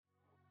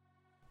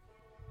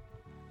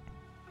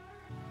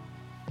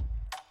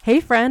Hey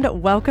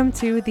friend, welcome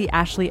to the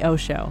Ashley O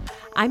Show.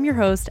 I'm your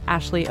host,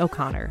 Ashley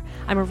O'Connor.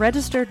 I'm a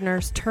registered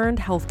nurse turned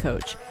health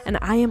coach, and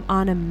I am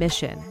on a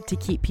mission to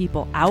keep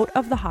people out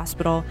of the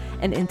hospital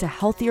and into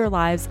healthier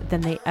lives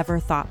than they ever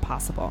thought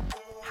possible.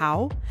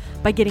 How?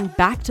 By getting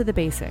back to the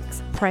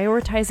basics,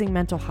 prioritizing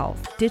mental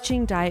health,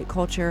 ditching diet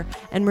culture,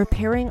 and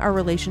repairing our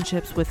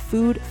relationships with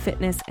food,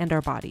 fitness, and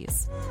our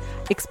bodies.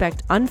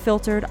 Expect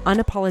unfiltered,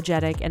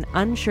 unapologetic, and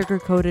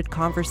unsugar-coated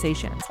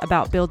conversations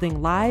about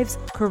building lives,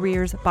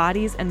 careers,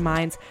 bodies, and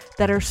minds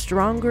that are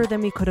stronger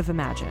than we could have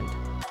imagined.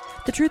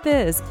 The truth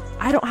is,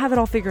 I don't have it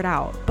all figured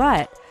out,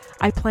 but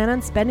I plan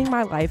on spending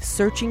my life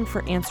searching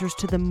for answers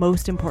to the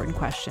most important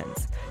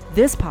questions.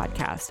 This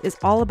podcast is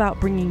all about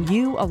bringing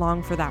you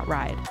along for that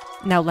ride.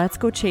 Now let's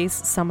go chase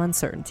some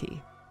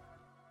uncertainty.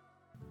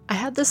 I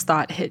had this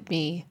thought hit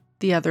me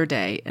the other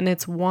day, and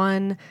it's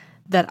one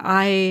that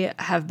I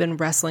have been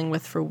wrestling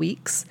with for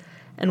weeks,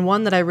 and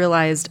one that I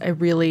realized I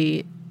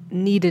really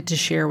needed to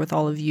share with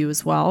all of you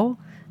as well,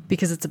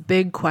 because it's a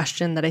big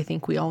question that I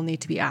think we all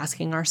need to be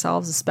asking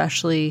ourselves,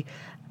 especially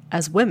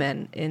as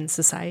women in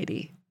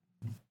society.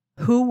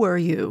 Who were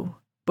you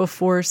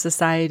before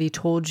society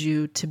told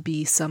you to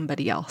be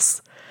somebody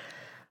else?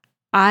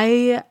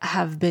 I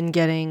have been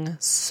getting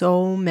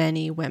so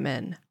many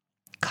women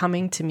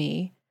coming to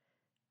me,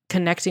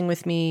 connecting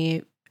with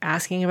me,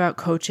 asking about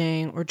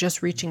coaching, or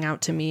just reaching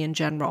out to me in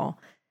general.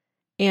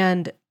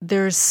 And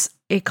there's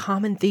a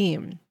common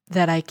theme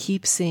that I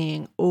keep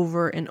seeing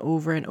over and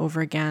over and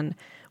over again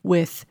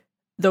with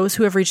those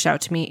who have reached out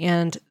to me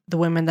and the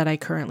women that I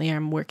currently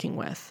am working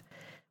with,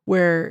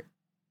 where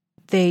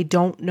they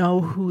don't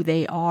know who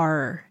they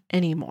are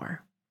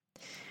anymore,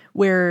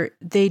 where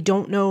they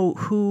don't know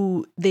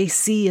who they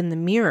see in the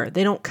mirror.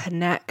 They don't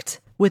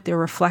connect with their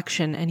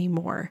reflection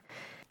anymore.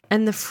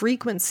 And the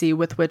frequency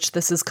with which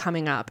this is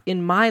coming up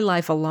in my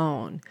life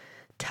alone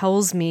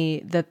tells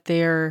me that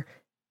there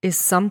is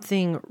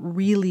something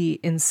really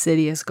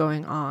insidious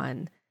going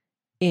on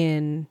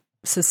in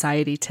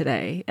society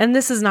today. And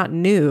this is not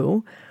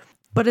new,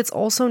 but it's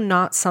also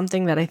not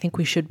something that I think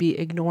we should be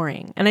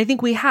ignoring. And I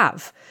think we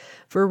have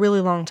for a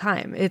really long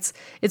time. It's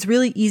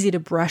really easy to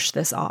brush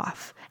this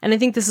off. And I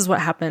think this is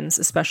what happens,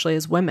 especially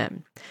as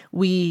women.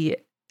 We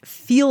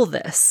feel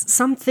this,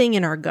 something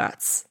in our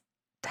guts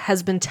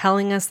has been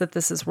telling us that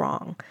this is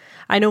wrong.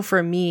 I know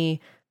for me,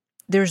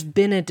 there's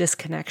been a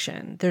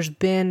disconnection. There's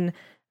been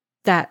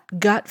that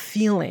gut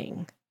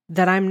feeling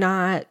that I'm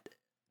not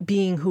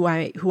being who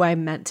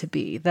I'm meant to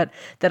be, that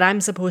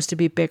I'm supposed to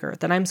be bigger,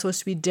 that I'm supposed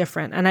to be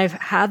different. And I've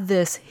had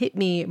this hit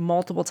me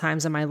multiple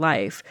times in my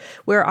life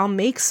where I'll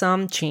make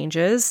some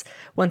changes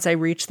once I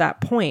reach that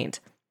point,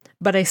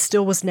 but I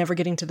still was never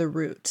getting to the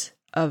root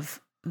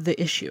of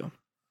the issue.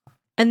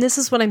 And this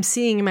is what I'm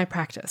seeing in my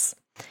practice.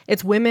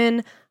 It's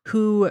women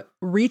who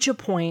reach a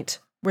point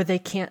where they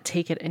can't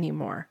take it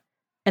anymore.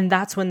 And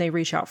that's when they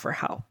reach out for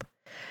help.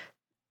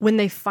 When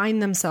they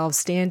find themselves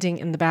standing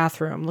in the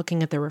bathroom,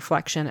 looking at their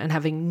reflection and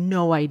having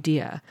no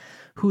idea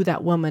who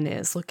that woman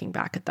is looking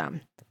back at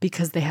them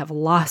because they have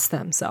lost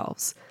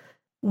themselves.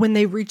 When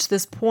they reach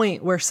this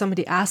point where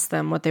somebody asks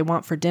them what they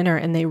want for dinner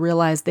and they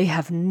realize they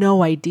have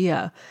no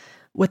idea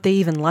what they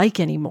even like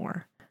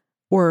anymore,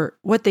 or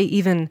what they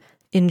even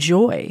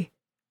enjoy,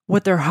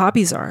 what their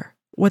hobbies are,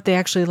 what they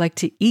actually like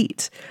to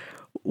eat,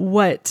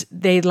 what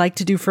they like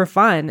to do for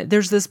fun.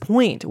 There's this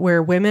point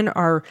where women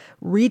are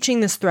reaching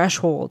this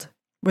threshold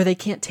where they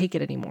can't take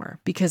it anymore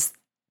because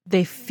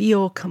they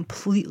feel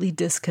completely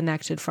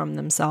disconnected from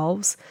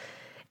themselves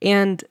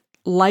and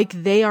like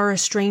they are a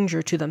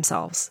stranger to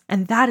themselves.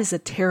 And that is a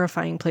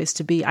terrifying place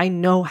to be. I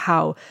know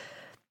how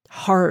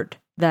hard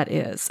that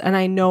is. And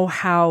I know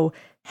how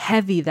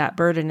heavy that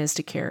burden is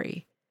to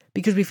carry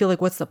because we feel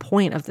like, what's the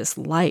point of this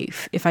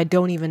life if I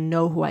don't even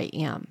know who I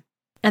am?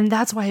 And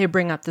that's why I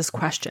bring up this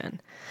question,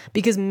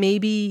 because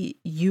maybe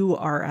you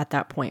are at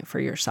that point for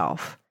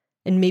yourself,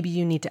 and maybe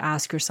you need to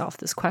ask yourself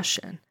this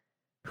question.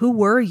 Who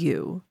were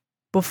you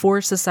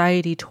before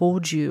society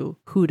told you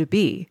who to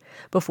be,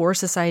 before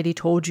society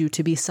told you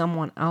to be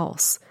someone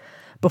else,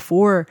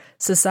 before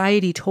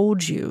society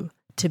told you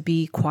to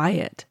be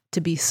quiet,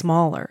 to be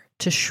smaller,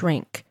 to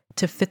shrink,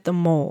 to fit the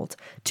mold,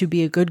 to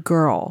be a good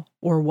girl,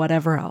 or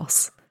whatever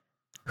else?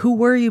 Who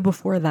were you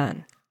before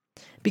then?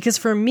 Because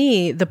for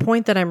me, the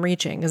point that I'm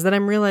reaching is that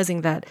I'm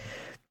realizing that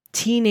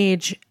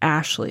teenage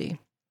Ashley,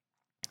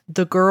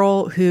 the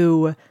girl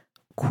who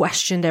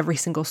questioned every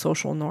single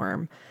social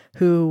norm,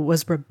 who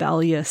was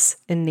rebellious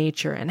in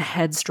nature and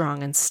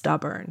headstrong and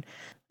stubborn,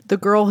 the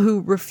girl who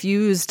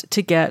refused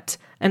to get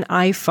an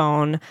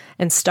iPhone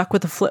and stuck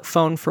with a flip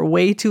phone for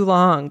way too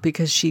long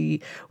because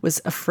she was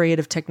afraid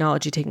of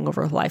technology taking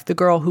over her life, the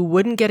girl who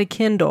wouldn't get a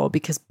Kindle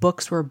because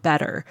books were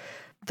better,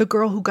 the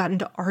girl who got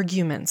into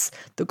arguments,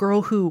 the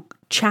girl who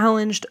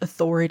challenged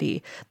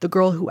authority, the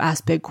girl who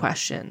asked big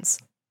questions.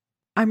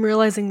 I'm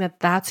realizing that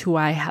that's who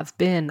I have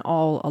been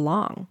all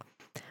along.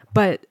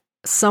 But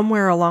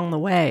somewhere along the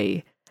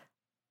way,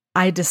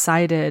 I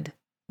decided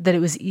that it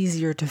was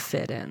easier to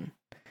fit in,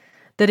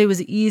 that it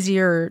was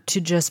easier to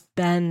just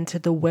bend to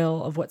the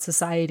will of what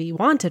society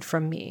wanted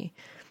from me,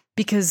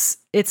 because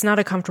it's not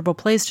a comfortable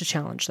place to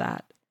challenge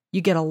that.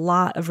 You get a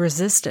lot of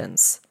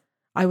resistance.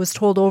 I was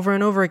told over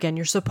and over again,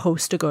 you're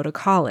supposed to go to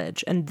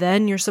college, and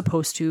then you're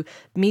supposed to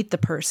meet the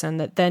person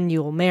that then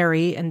you'll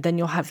marry, and then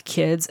you'll have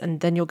kids,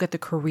 and then you'll get the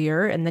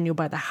career, and then you'll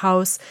buy the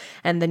house,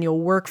 and then you'll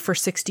work for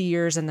 60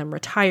 years and then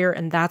retire,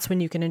 and that's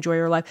when you can enjoy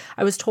your life.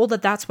 I was told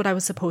that that's what I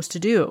was supposed to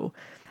do.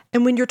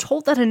 And when you're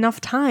told that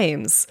enough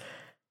times,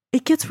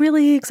 it gets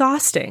really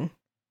exhausting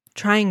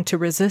trying to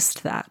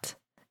resist that.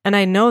 And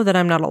I know that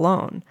I'm not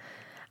alone.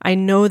 I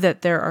know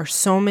that there are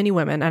so many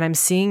women, and I'm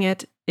seeing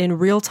it in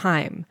real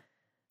time.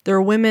 There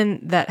are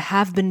women that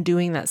have been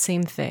doing that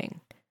same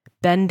thing,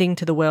 bending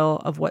to the will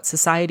of what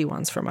society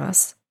wants from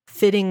us,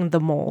 fitting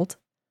the mold.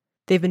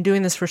 They've been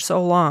doing this for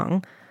so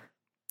long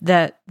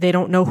that they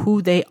don't know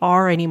who they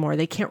are anymore.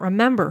 They can't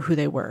remember who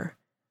they were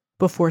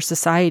before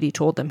society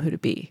told them who to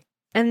be.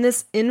 And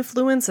this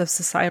influence of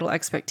societal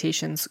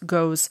expectations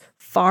goes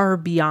far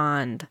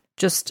beyond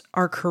just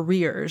our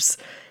careers.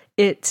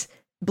 It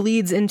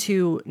bleeds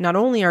into not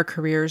only our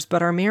careers,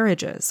 but our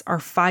marriages, our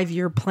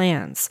 5-year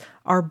plans,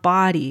 our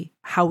body,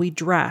 how we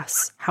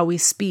dress, how we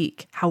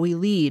speak, how we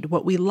lead,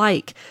 what we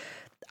like.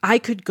 I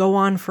could go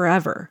on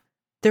forever.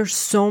 There's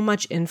so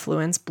much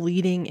influence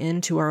bleeding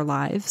into our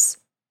lives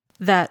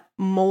that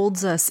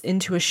molds us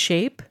into a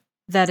shape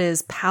that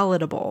is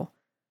palatable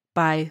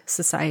by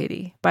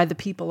society, by the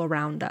people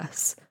around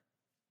us.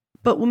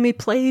 But when we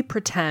play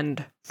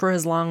pretend for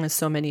as long as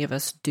so many of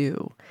us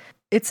do,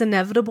 it's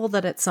inevitable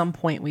that at some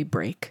point we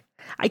break.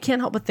 I can't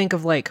help but think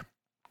of like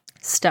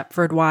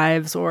Stepford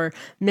Wives or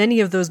many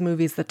of those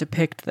movies that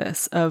depict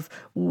this, of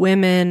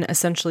women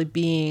essentially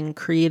being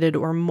created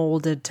or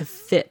molded to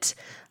fit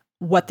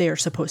what they are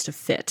supposed to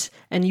fit,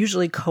 and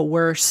usually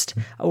coerced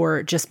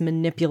or just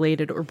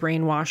manipulated or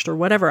brainwashed or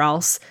whatever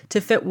else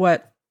to fit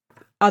what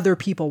other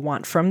people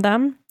want from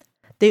them.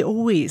 They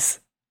always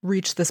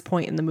reach this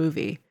point in the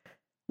movie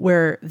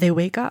where they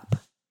wake up,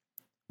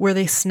 where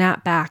they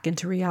snap back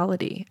into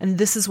reality. And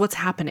this is what's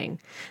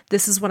happening.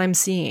 This is what I'm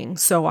seeing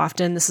so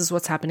often. This is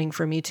what's happening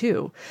for me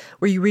too,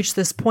 where you reach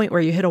this point where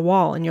you hit a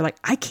wall and you're like,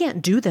 I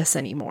can't do this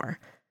anymore.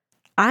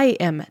 I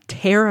am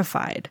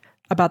terrified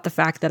about the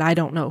fact that I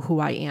don't know who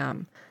I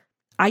am.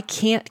 I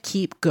can't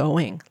keep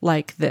going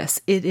like this.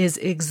 It is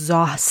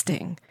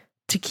exhausting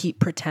to keep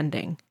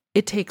pretending.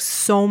 It takes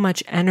so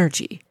much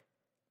energy.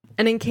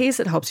 And in case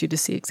it helps you to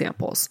see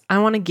examples, I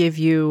want to give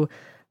you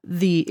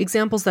the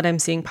examples that I'm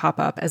seeing pop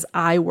up as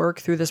I work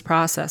through this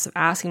process of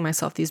asking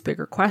myself these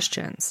bigger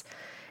questions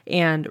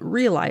and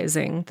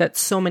realizing that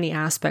so many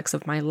aspects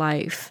of my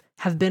life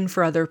have been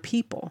for other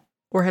people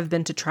or have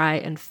been to try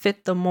and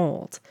fit the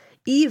mold.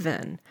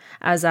 Even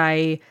as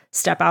I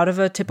step out of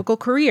a typical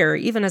career,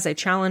 even as I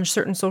challenge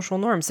certain social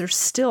norms, there's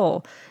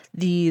still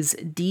these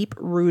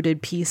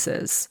deep-rooted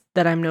pieces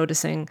that I'm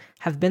noticing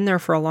have been there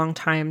for a long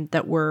time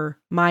that were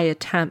my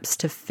attempts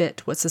to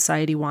fit what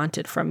society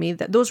wanted from me,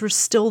 that those were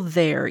still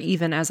there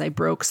even as I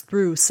broke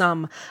through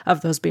some of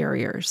those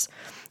barriers.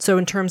 So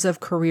in terms of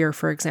career,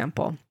 for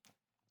example,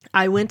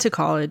 I went to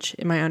college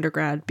in my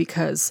undergrad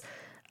because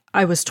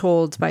I was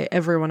told by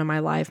everyone in my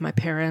life, my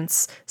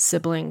parents,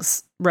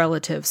 siblings,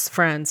 relatives,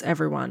 friends,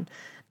 everyone,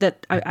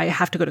 that I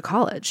have to go to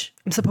college.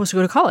 I'm supposed to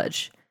go to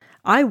college.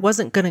 I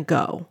wasn't going to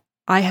go.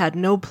 I had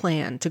no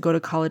plan to go to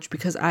college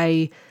because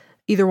I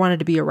either wanted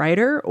to be a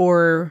writer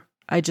or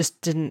I just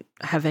didn't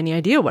have any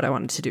idea what I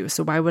wanted to do.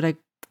 So why would I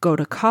go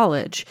to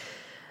college?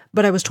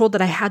 But I was told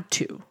that I had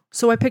to.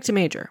 So I picked a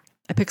major.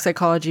 I picked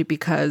psychology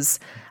because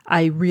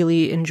I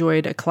really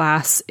enjoyed a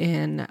class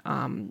in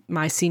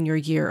my senior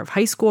year of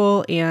high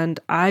school, and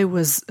I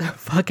was a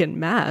fucking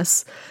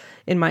mess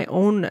in my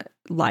own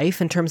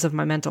life in terms of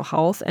my mental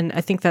health. And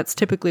I think that's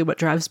typically what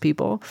drives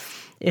people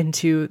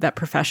into that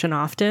profession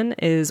often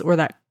is, or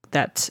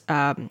that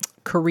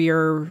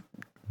career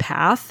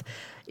path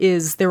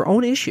is their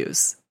own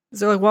issues.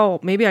 So they're like, well,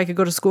 maybe I could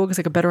go to school because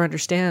I could better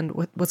understand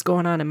what's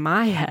going on in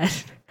my head.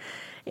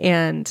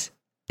 And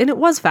it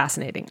was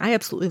fascinating. I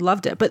absolutely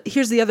loved it. But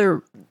here's the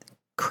other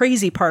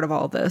crazy part of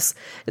all of this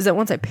is that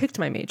once I picked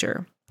my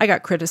major, I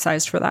got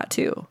criticized for that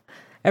too.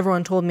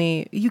 Everyone told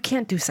me, you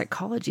can't do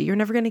psychology. You're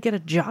never going to get a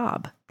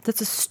job.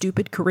 That's a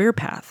stupid career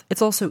path.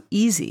 It's also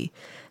easy.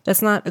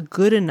 That's not a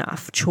good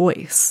enough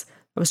choice.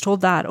 I was told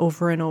that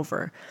over and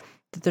over,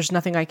 that there's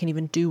nothing I can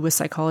even do with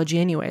psychology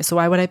anyway. So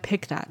why would I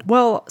pick that?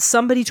 Well,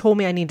 somebody told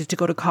me I needed to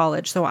go to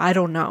college, so I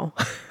don't know.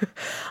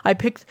 I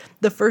picked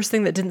the first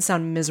thing that didn't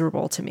sound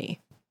miserable to me.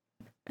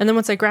 And then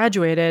once I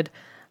graduated,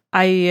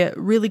 I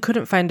really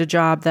couldn't find a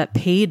job that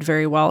paid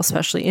very well,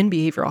 especially in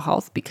behavioral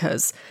health,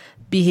 because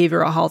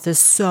behavioral health is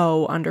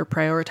so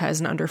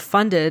under-prioritized and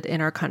underfunded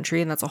in our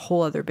country, and that's a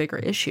whole other bigger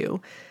issue.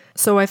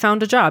 So I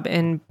found a job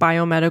in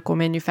biomedical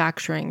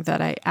manufacturing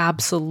that I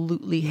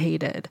absolutely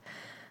hated,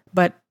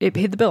 but it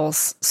paid the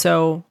bills.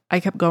 So I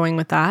kept going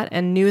with that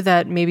and knew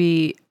that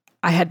maybe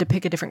I had to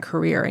pick a different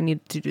career. I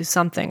needed to do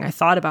something. I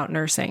thought about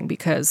nursing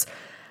because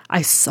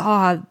I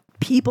saw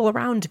people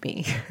around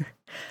me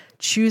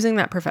choosing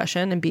that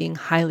profession and being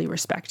highly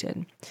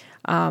respected.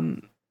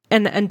 And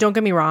don't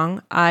get me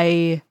wrong,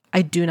 I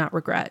do not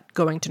regret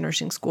going to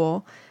nursing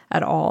school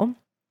at all.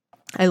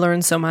 I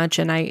learned so much,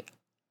 and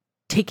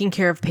taking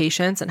care of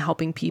patients and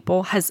helping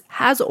people has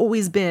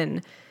always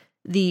been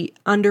the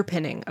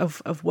underpinning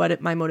of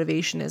what my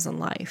motivation is in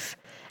life.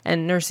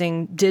 And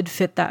nursing did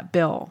fit that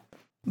bill.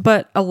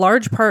 But a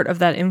large part of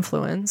that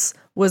influence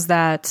was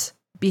that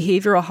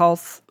behavioral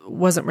health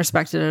wasn't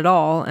respected at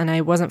all, and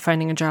I wasn't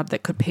finding a job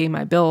that could pay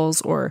my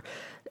bills or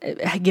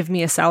give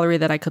me a salary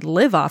that I could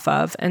live off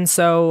of. And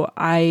so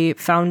I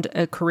found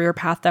a career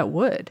path that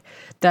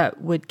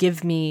would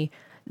give me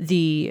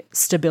the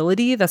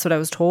stability. That's what I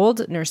was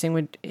told. Nursing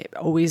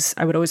I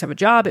would always have a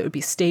job. It would be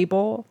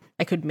stable.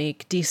 I could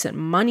make decent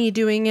money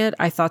doing it.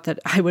 I thought that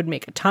I would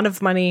make a ton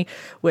of money,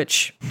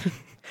 which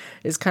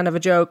is kind of a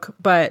joke,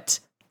 but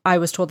I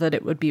was told that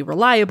it would be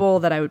reliable,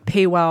 that I would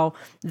pay well,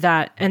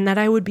 and that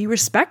I would be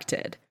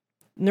respected.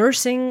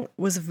 Nursing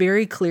was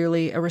very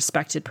clearly a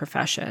respected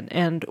profession,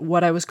 and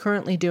what I was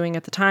currently doing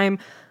at the time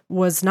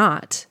was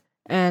not.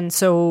 And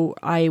so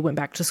I went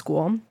back to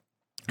school.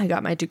 I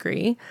got my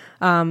degree.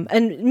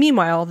 And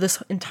meanwhile,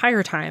 this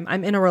entire time,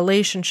 I'm in a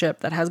relationship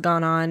that has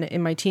gone on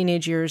in my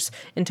teenage years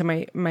into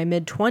my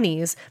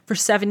mid-20s for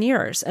 7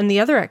 years. And the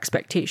other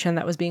expectation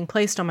that was being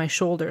placed on my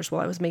shoulders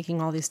while I was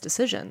making all these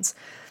decisions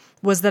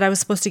was that I was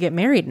supposed to get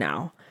married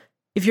now.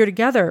 If you're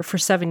together for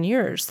 7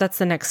 years, that's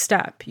the next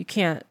step. You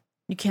can't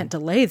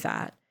delay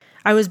that.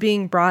 I was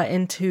being brought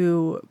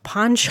into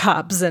pawn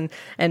shops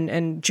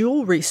and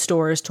jewelry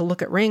stores to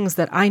look at rings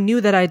that I knew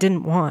that I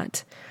didn't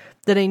want,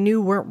 that I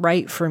knew weren't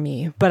right for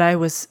me, but I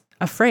was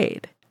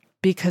afraid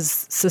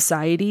because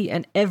society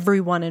and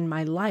everyone in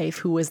my life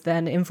who was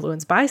then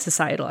influenced by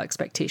societal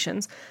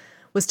expectations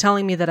was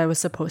telling me that I was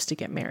supposed to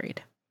get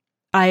married.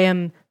 I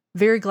am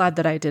very glad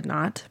that I did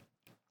not.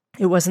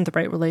 It wasn't the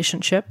right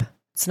relationship.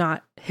 It's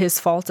not his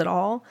fault at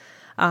all.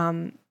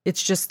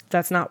 It's just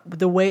that's not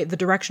the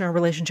direction our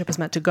relationship was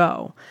meant to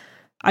go.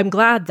 I'm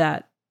glad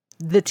that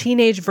the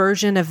teenage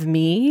version of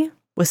me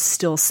was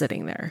still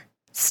sitting there,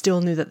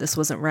 still knew that this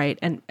wasn't right,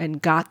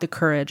 and got the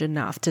courage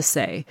enough to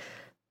say,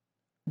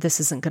 this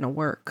isn't going to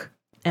work,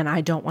 and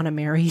I don't want to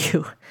marry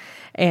you,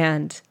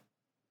 and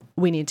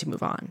we need to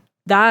move on.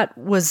 That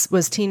was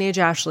teenage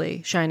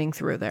Ashley shining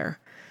through there.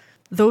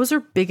 Those are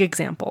big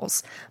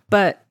examples,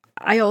 but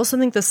I also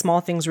think the small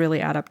things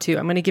really add up too.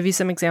 I'm going to give you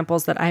some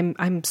examples that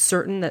I'm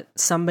certain that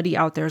somebody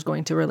out there is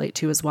going to relate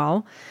to as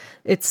well.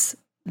 It's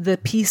the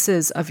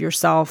pieces of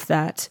yourself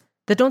that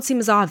don't seem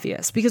as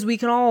obvious, because we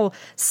can all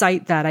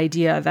cite that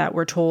idea that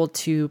we're told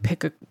to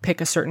pick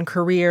a certain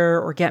career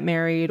or get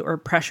married or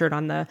pressured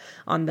on the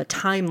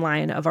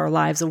timeline of our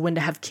lives of when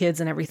to have kids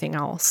and everything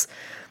else.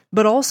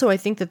 But also I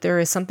think that there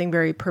is something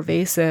very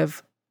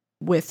pervasive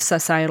with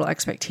societal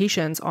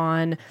expectations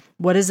on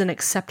what is an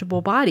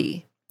acceptable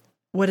body,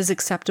 what is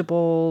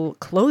acceptable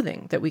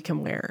clothing that we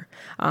can wear,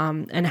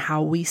 and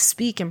how we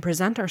speak and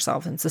present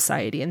ourselves in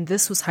society. And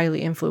this was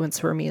highly influenced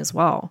for me as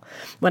well.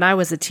 When I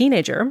was a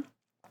teenager,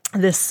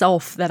 this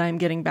self that I'm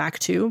getting back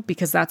to,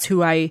 because that's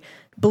who I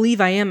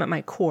believe I am at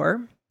my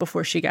core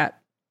before she got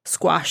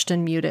squashed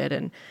and muted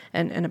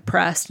and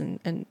oppressed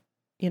and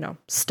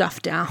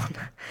stuffed down.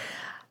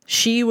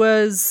 She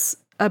was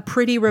a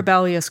pretty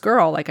rebellious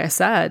girl, like I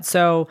said.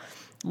 So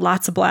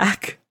lots of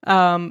black,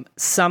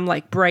 some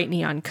like bright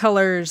neon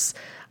colors.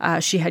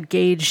 She had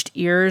gauged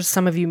ears.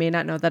 Some of you may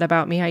not know that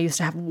about me. I used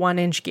to have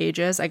 1-inch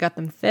gauges. I got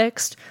them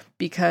fixed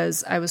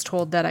because I was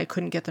told that I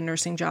couldn't get the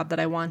nursing job that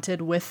I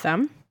wanted with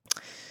them,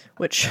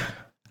 which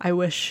I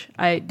wish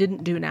I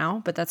didn't do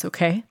now, but that's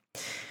okay.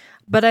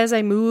 But as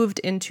I moved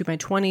into my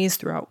 20s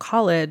throughout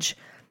college,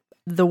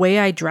 the way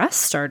I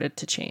dressed started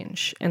to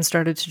change and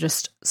started to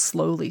just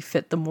slowly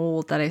fit the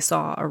mold that I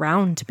saw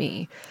around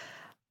me.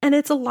 And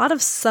it's a lot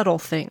of subtle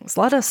things, a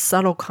lot of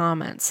subtle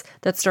comments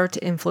that start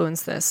to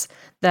influence this,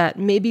 that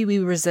maybe we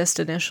resist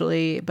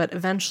initially, but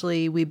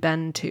eventually we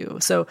bend to.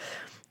 So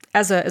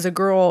as a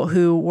girl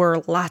who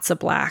wore lots of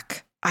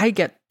black, I'd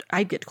get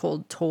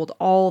told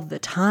all the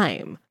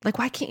time, like,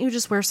 why can't you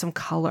just wear some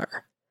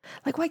color?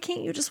 Like, why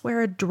can't you just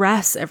wear a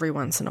dress every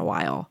once in a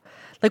while?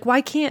 Like,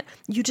 why can't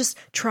you just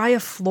try a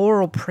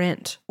floral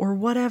print or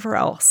whatever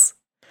else?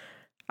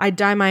 I'd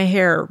dye my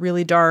hair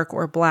really dark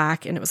or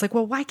black, and it was like,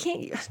 well, why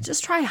can't you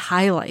just try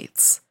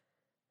highlights?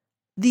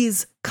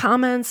 These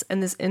comments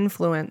and this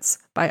influence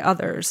by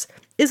others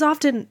is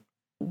often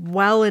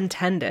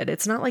well-intended.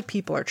 It's not like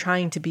people are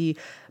trying to be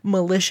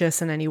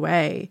malicious in any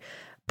way,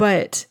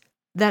 but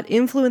that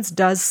influence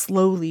does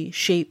slowly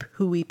shape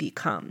who we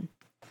become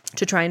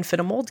to try and fit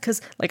a mold,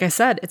 because, like I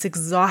said, it's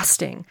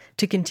exhausting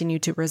to continue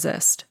to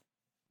resist.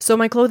 So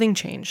my clothing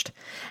changed.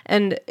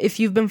 And if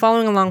you've been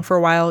following along for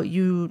a while,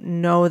 you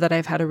know that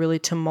I've had a really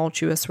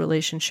tumultuous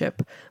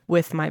relationship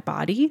with my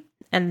body.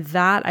 And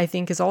that, I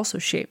think, is also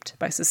shaped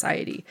by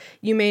society.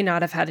 You may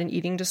not have had an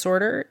eating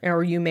disorder,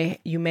 or you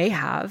may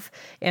have.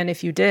 And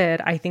if you did,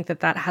 I think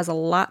that has a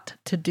lot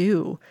to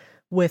do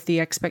with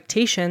the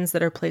expectations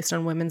that are placed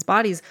on women's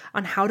bodies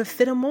on how to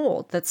fit a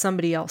mold that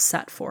somebody else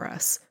set for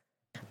us.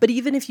 But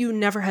even if you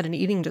never had an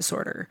eating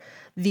disorder,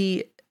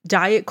 the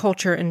diet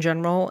culture in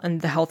general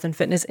and the health and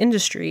fitness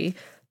industry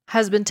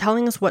has been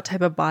telling us what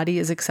type of body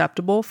is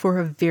acceptable for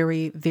a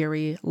very,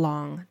 very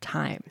long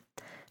time.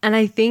 And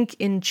I think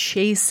in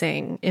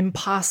chasing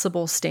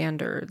impossible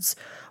standards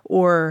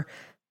or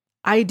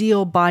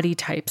ideal body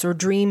types or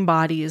dream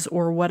bodies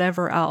or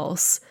whatever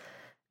else,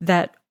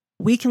 that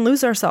we can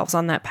lose ourselves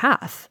on that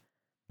path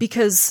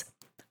because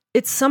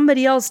it's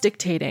somebody else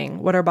dictating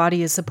what our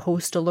body is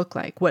supposed to look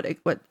like, what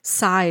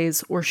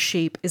size or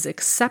shape is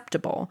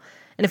acceptable.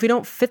 And if we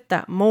don't fit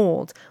that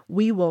mold,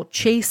 we will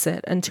chase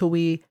it until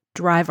we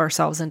drive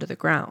ourselves into the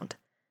ground.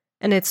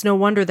 And it's no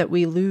wonder that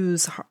we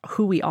lose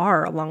who we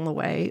are along the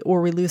way,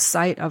 or we lose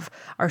sight of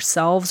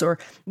ourselves, or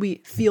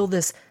we feel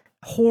this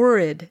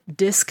horrid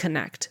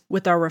disconnect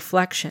with our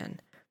reflection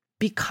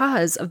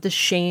because of the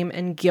shame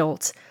and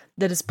guilt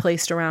that is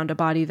placed around a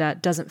body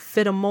that doesn't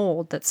fit a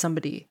mold that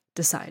somebody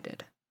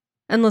decided.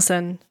 And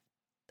listen,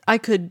 I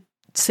could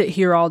sit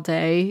here all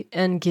day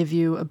and give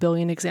you a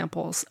billion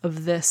examples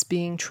of this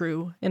being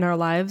true in our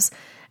lives.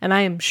 And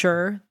I am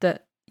sure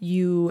that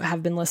you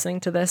have been listening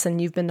to this and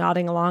you've been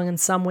nodding along in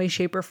some way,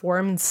 shape, or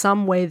form. In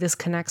some way, this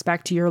connects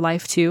back to your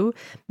life too.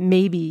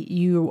 Maybe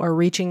you are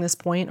reaching this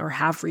point or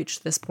have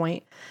reached this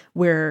point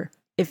where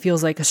it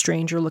feels like a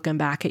stranger looking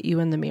back at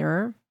you in the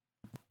mirror.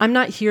 I'm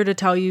not here to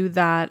tell you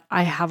that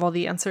I have all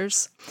the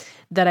answers,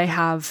 that I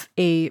have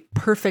a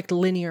perfect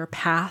linear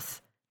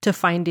path to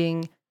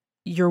finding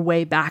your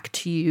way back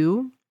to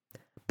you.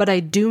 But I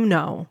do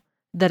know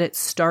that it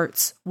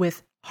starts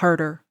with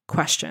harder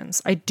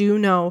questions. I do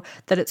know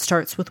that it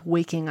starts with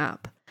waking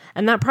up.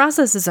 And that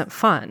process isn't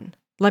fun.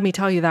 Let me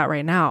tell you that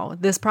right now.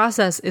 This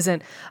process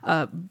isn't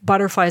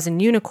butterflies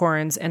and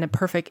unicorns and a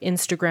perfect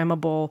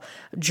Instagrammable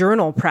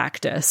journal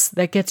practice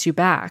that gets you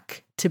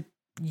back to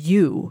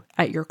you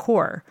at your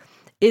core.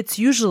 It's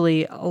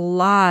usually a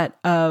lot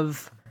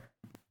of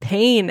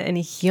pain and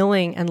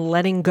healing and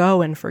letting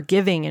go and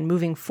forgiving and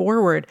moving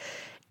forward.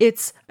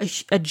 It's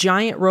a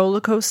giant roller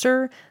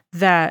coaster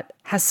that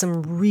has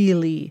some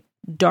really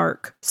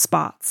dark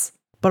spots,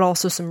 but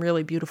also some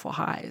really beautiful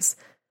highs.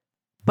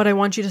 But I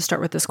want you to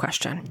start with this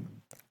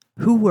question.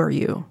 Who were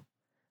you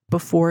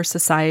before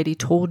society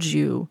told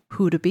you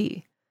who to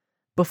be?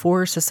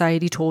 Before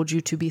society told you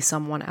to be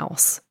someone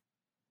else?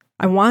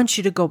 I want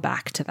you to go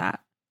back to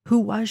that. Who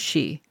was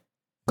she?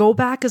 Go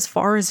back as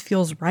far as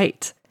feels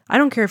right. I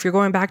don't care if you're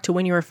going back to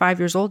when you were 5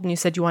 years old and you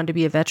said you wanted to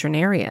be a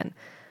veterinarian.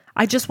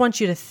 I just want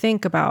you to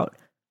think about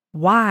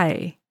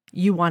why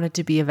you wanted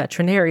to be a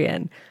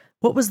veterinarian.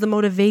 What was the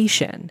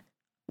motivation?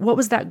 What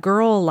was that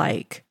girl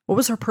like? What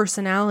was her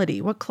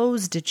personality? What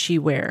clothes did she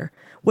wear?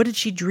 What did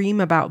she dream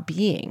about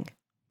being?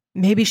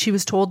 Maybe she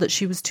was told that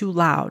she was too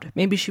loud.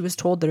 Maybe she was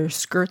told that her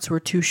skirts were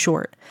too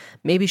short.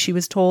 Maybe she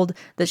was told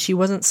that she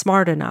wasn't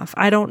smart enough.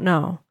 I don't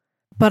know.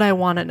 But I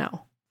want to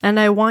know. And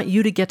I want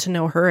you to get to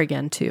know her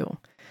again too.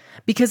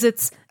 Because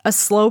it's a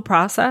slow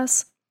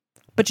process,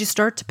 but you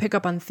start to pick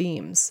up on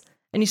themes.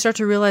 And you start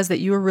to realize that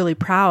you were really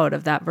proud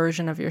of that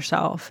version of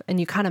yourself. And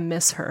you kind of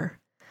miss her.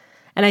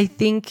 And I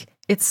think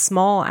it's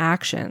small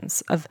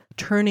actions of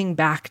turning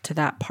back to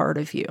that part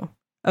of you,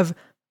 of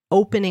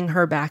opening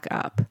her back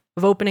up,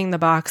 of opening the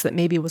box that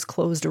maybe was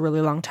closed a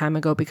really long time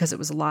ago because it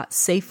was a lot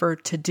safer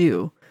to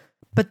do.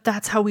 But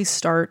that's how we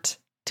start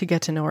to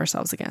get to know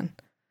ourselves again.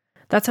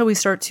 That's how we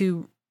start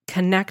to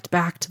connect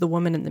back to the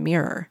woman in the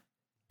mirror.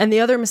 And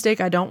the other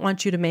mistake I don't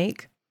want you to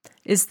make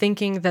is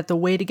thinking that the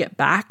way to get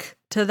back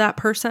to that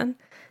person,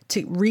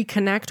 to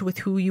reconnect with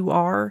who you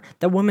are,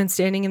 the woman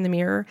standing in the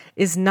mirror,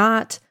 is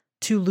not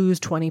to lose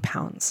 20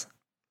 pounds.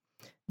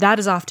 That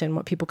is often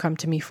what people come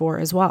to me for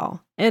as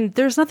well. And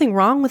there's nothing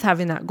wrong with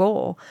having that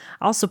goal.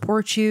 I'll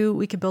support you.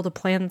 We can build a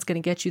plan that's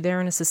going to get you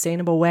there in a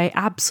sustainable way.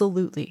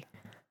 Absolutely.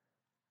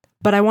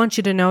 But I want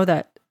you to know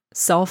that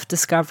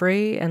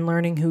self-discovery and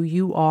learning who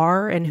you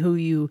are and who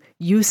you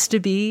used to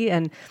be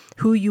and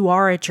who you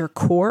are at your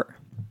core,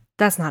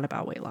 that's not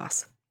about weight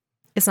loss.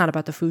 It's not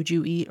about the food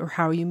you eat or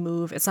how you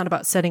move. It's not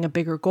about setting a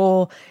bigger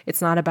goal.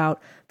 It's not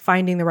about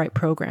finding the right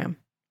program.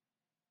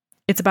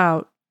 It's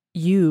about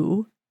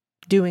you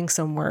doing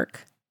some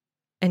work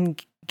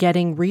and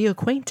getting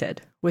reacquainted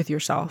with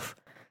yourself.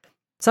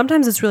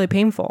 Sometimes it's really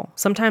painful.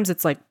 Sometimes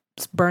it's like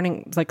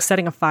burning, like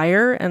setting a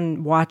fire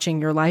and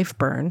watching your life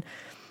burn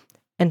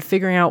and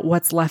figuring out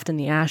what's left in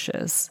the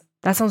ashes.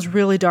 That sounds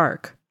really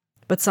dark,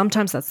 but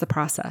sometimes that's the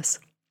process.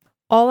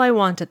 All I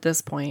want at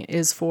this point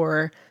is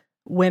for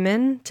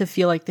women to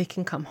feel like they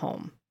can come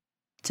home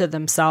to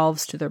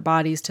themselves, to their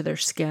bodies, to their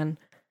skin.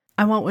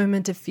 I want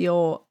women to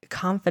feel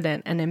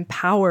confident and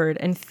empowered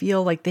and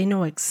feel like they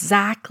know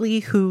exactly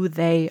who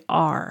they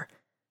are.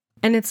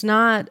 And it's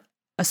not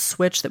a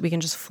switch that we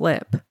can just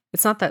flip.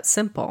 It's not that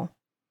simple.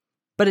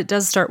 But it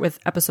does start with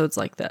episodes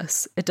like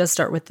this. It does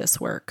start with this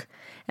work.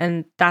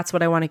 And that's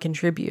what I want to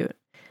contribute.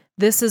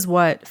 This is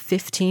what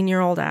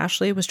 15-year-old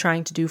Ashley was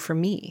trying to do for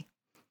me.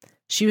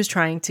 She was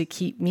trying to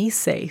keep me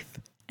safe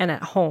and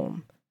at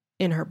home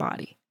in her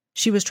body.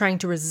 She was trying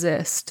to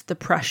resist the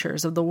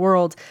pressures of the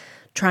world,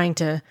 trying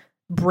to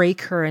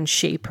break her and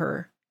shape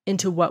her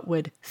into what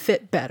would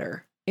fit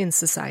better in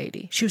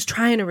society. She was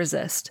trying to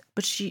resist,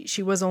 but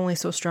she was only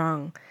so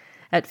strong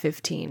at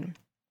 15.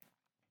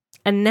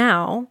 And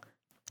now,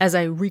 as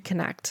I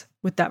reconnect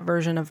with that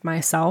version of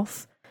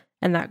myself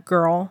and that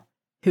girl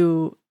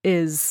who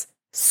is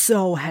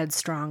so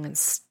headstrong and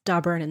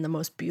stubborn in the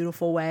most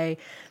beautiful way,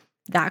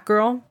 that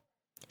girl,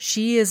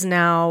 she is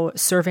now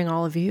serving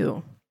all of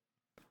you.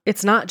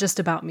 It's not just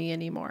about me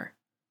anymore.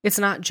 It's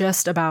not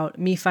just about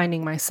me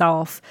finding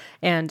myself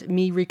and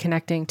me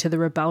reconnecting to the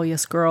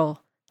rebellious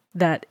girl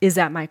that is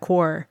at my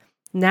core.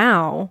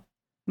 Now,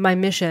 my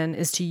mission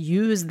is to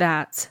use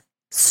that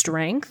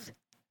strength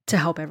to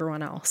help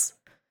everyone else,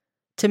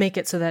 to make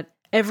it so that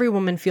every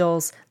woman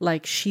feels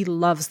like she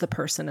loves the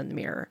person in the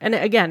mirror. And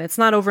again, it's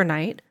not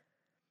overnight,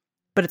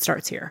 but it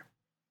starts here.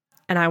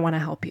 And I want to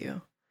help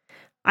you.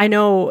 I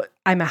know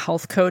I'm a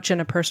health coach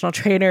and a personal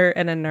trainer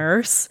and a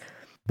nurse,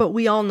 but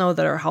we all know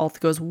that our health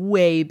goes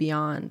way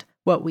beyond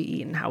what we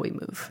eat and how we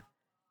move.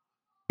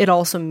 It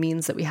also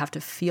means that we have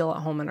to feel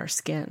at home in our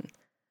skin.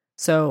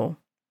 So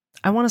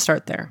I want to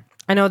start there.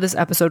 I know this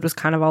episode was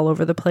kind of all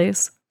over the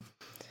place,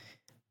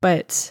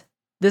 but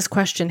this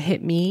question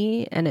hit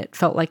me and it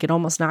felt like it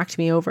almost knocked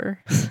me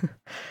over.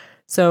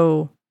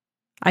 So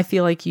I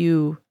feel like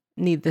you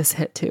need this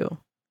hit too,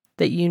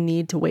 that you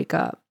need to wake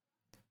up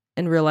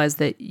and realize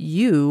that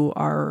you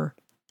are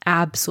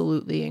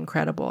absolutely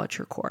incredible at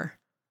your core.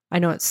 I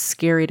know it's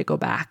scary to go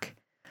back,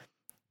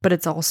 but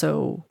it's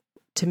also,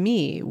 to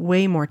me,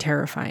 way more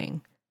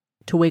terrifying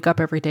to wake up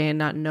every day and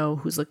not know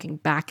who's looking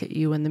back at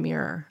you in the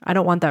mirror. I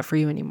don't want that for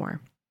you anymore.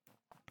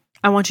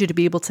 I want you to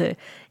be able to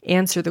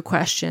answer the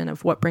question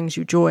of what brings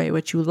you joy,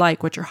 what you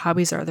like, what your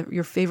hobbies are,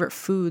 your favorite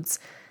foods,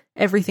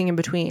 everything in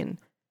between.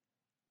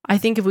 I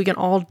think if we can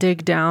all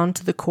dig down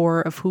to the core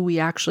of who we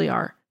actually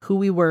are, who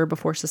we were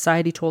before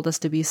society told us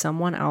to be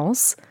someone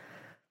else,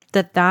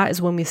 that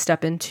is when we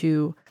step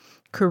into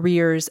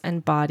careers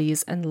and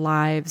bodies and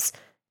lives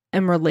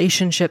and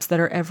relationships that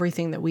are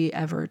everything that we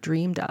ever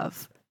dreamed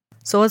of.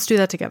 So let's do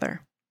that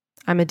together.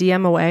 I'm a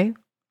DM away.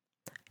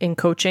 In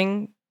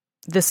coaching,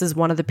 this is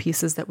one of the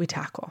pieces that we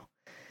tackle,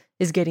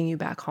 is getting you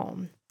back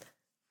home.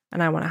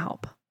 And I want to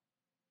help.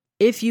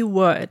 If you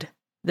would,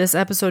 this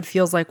episode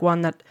feels like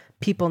one that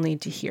people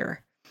need to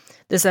hear.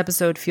 This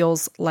episode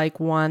feels like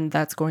one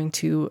that's going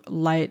to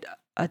light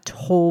a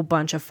whole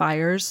bunch of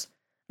fires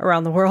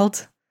around the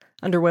world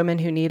under women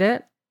who need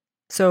it.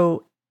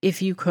 So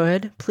if you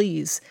could,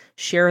 please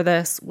share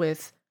this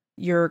with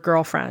your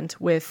girlfriend,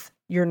 with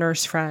your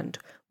nurse friend,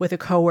 with a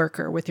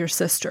coworker, with your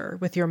sister,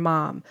 with your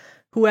mom,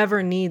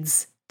 whoever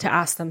needs to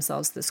ask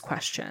themselves this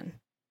question.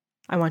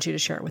 I want you to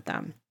share it with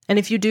them. And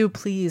if you do,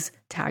 please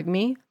tag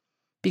me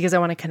because I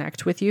want to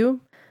connect with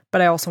you.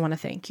 But I also want to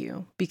thank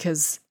you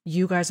because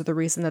you guys are the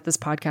reason that this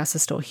podcast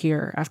is still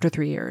here after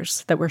 3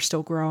 years, that we're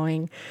still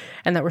growing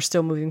and that we're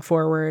still moving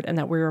forward and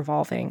that we're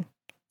evolving.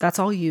 That's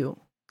all you.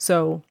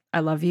 So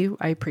I love you.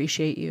 I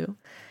appreciate you.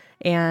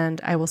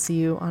 And I will see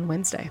you on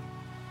Wednesday.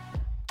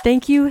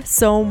 Thank you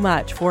so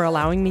much for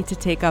allowing me to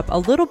take up a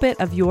little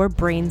bit of your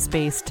brain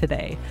space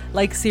today.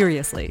 Like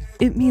seriously,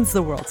 it means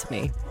the world to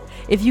me.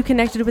 If you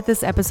connected with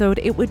this episode,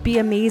 it would be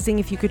amazing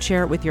if you could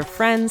share it with your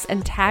friends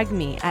and tag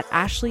me at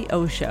Ashley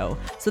O Show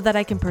so that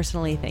I can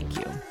personally thank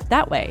you.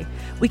 That way,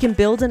 we can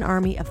build an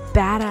army of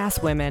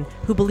badass women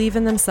who believe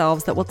in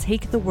themselves that will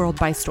take the world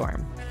by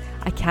storm.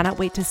 I cannot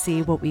wait to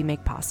see what we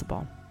make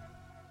possible.